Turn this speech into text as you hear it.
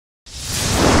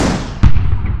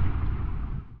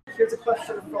Here's a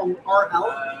question from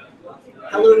RL.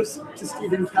 Hello to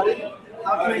Stephen Kelly.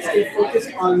 How can I stay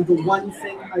focused on the one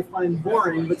thing I find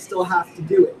boring but still have to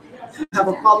do it? I have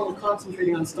a problem with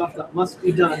concentrating on stuff that must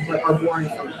be done but are boring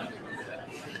for me.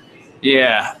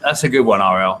 Yeah, that's a good one,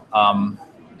 RL.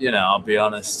 I'll be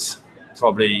honest,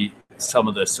 probably some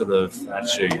of the sort of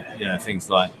things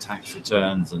like tax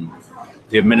returns and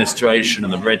the administration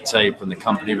and the red tape and the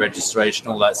company registration,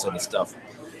 all that sort of stuff.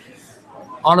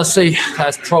 Honestly,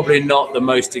 that's probably not the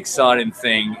most exciting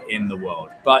thing in the world,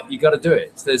 but you got to do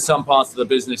it. There's some parts of the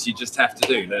business you just have to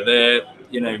do. They're there,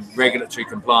 regulatory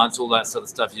compliance, all that sort of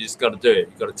stuff. You just got to do it.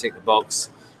 You got to tick the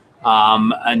box,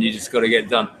 and you just got to get it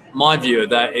done. My view of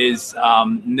that is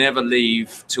never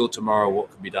leave till tomorrow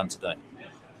what can be done today.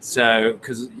 So,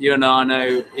 because you and I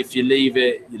know if you leave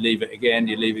it again,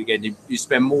 you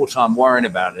spend more time worrying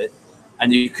about it,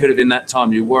 and you could have, in that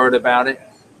time you worried about it,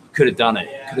 could have done it,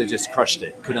 could have just crushed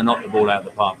it, could have knocked the ball out of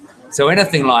the park. So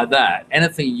anything like that,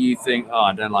 anything you think, oh,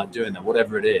 I don't like doing that,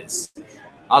 whatever it is,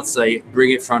 I'd say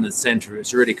bring it front and center.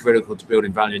 It's really critical to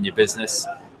building value in your business.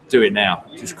 Do it now.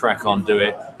 Just crack on, do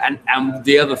it. And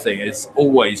the other thing is,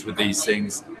 always with these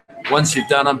things, once you've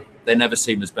done them, they never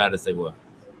seem as bad as they were.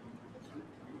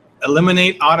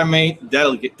 Eliminate, automate,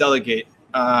 delegate.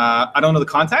 I don't know the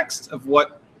context of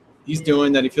what he's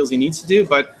doing that he feels he needs to do,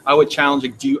 but I would challenge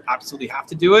it. Do you absolutely have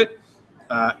to do it?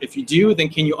 If you do, then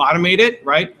can you automate it,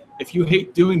 right? If you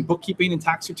hate doing bookkeeping and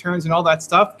tax returns and all that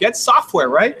stuff, get software,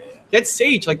 right? Get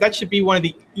Sage. Like, that should be one of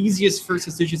the easiest first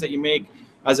decisions that you make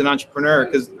as an entrepreneur,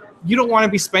 because you don't want to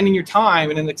be spending your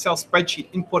time in an Excel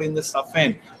spreadsheet inputting this stuff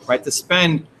in, right? To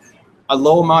spend a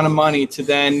low amount of money to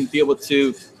then be able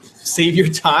to save your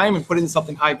time and put in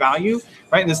something high value,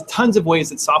 right? And there's tons of ways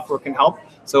that software can help.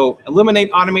 So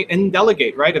eliminate, automate, and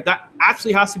delegate, right? If that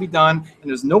actually has to be done and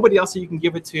there's nobody else that you can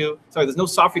give it to, there's no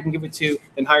software you can give it to,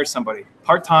 then hire somebody.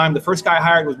 Part-time, the first guy I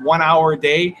hired was 1 hour a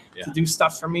day to do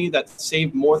stuff for me that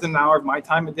saved more than an hour of my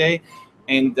time a day.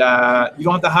 And you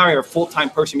don't have to hire a full-time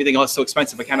person. You think, oh, it's so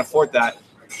expensive, I can't afford that.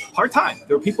 Part-time.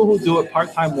 There are people who do it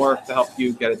part-time work to help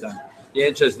you get it done. Yeah,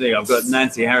 interesting. I've got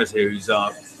Nancy Harris here, who's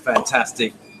our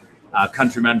fantastic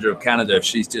country manager of Canada.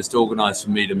 She's just organized for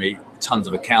me to meet tons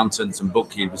of accountants and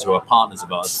bookkeepers who are partners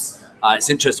of ours. It's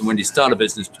interesting, when you start a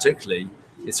business particularly,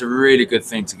 it's a really good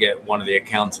thing to get one of the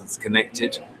accountants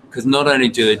connected, because not only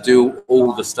do they do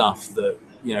all the stuff that,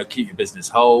 keep your business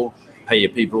whole, pay your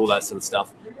people, all that sort of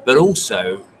stuff, but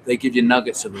also they give you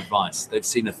nuggets of advice. They've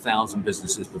seen 1,000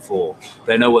 businesses before.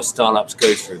 They know what startups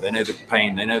go through. They know the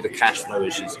pain. They know the cash flow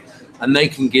issues, and they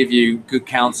can give you good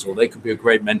counsel. They could be a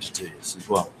great mentor to you as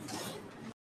well.